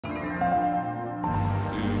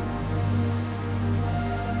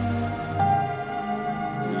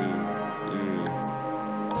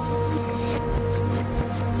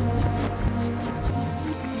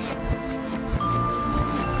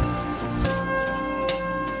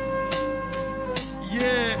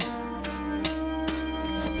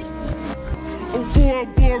Aurora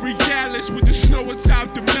Borealis with the snow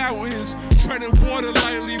atop the mountains. Treading water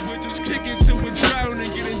lightly, we're just kicking till we're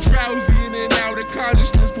drowning. Getting drowsy in and out of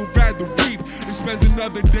consciousness, we'll rather weep and spend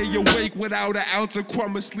another day awake without an ounce of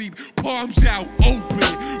crumb of sleep. Palms out, open,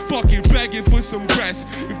 fucking begging for some rest.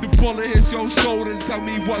 If the bullet hits your soul, then tell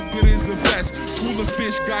me what good is the best. School of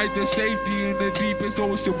fish guide to safety in the deepest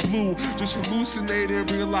ocean blue. Just hallucinating,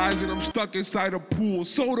 realizing I'm stuck inside a pool.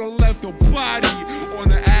 Soul done left the body on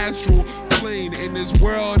the astral plane. In this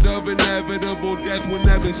world of inevitable death, we'll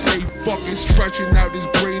never say fucking stretching out this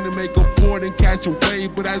brain to make a board and catch a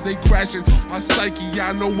wave. But as they crashing my psyche,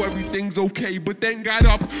 I know everything's okay. But then got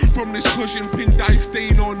up from this cushion, pink dye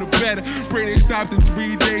stain on the bed. Brain ain't stopped in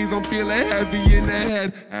 3 days, I'm feeling heavy in the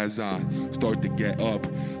head. As I start to get up,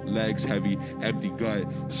 legs heavy, empty gut,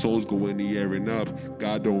 souls go in the air and up.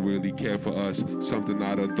 God don't really care for us. Something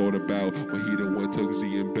I done thought about when he the one took Z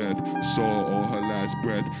and Beth. Saw all her last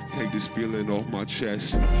breath. Take this feeling off my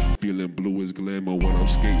chest. Feeling blue as glimmer when I'm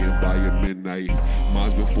skating by at midnight.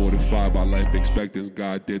 Mine's been 45, my life expectancy.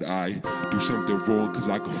 God, did I do something wrong? Cause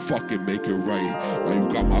I could fucking make it right. Now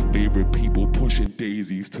you got my favorite people pushing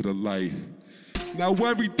daisies to the light. Now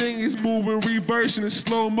everything is moving, reversing in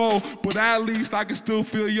slow-mo, but at least I can still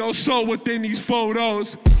feel your soul within these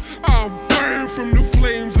photos. I'm burned from the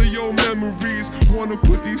flames of your memories. Wanna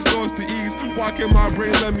put these thoughts to ease. Why can't my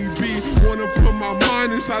brain let me be? Wanna put my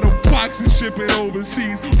mind inside a box and ship it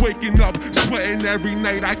overseas. Waking up, sweating every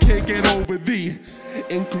night, I can't get over thee.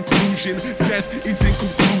 In conclusion, death is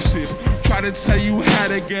inconclusive. Try to tell you how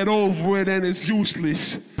to get over it and it's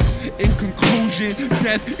useless. In conclusion,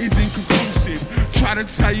 death is inconclusive. Try to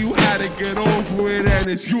tell you how to get over it and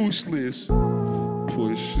it's useless.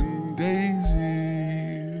 Pushing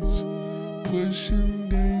daisies, pushing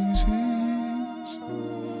daisies,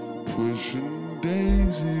 pushing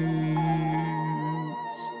daisies.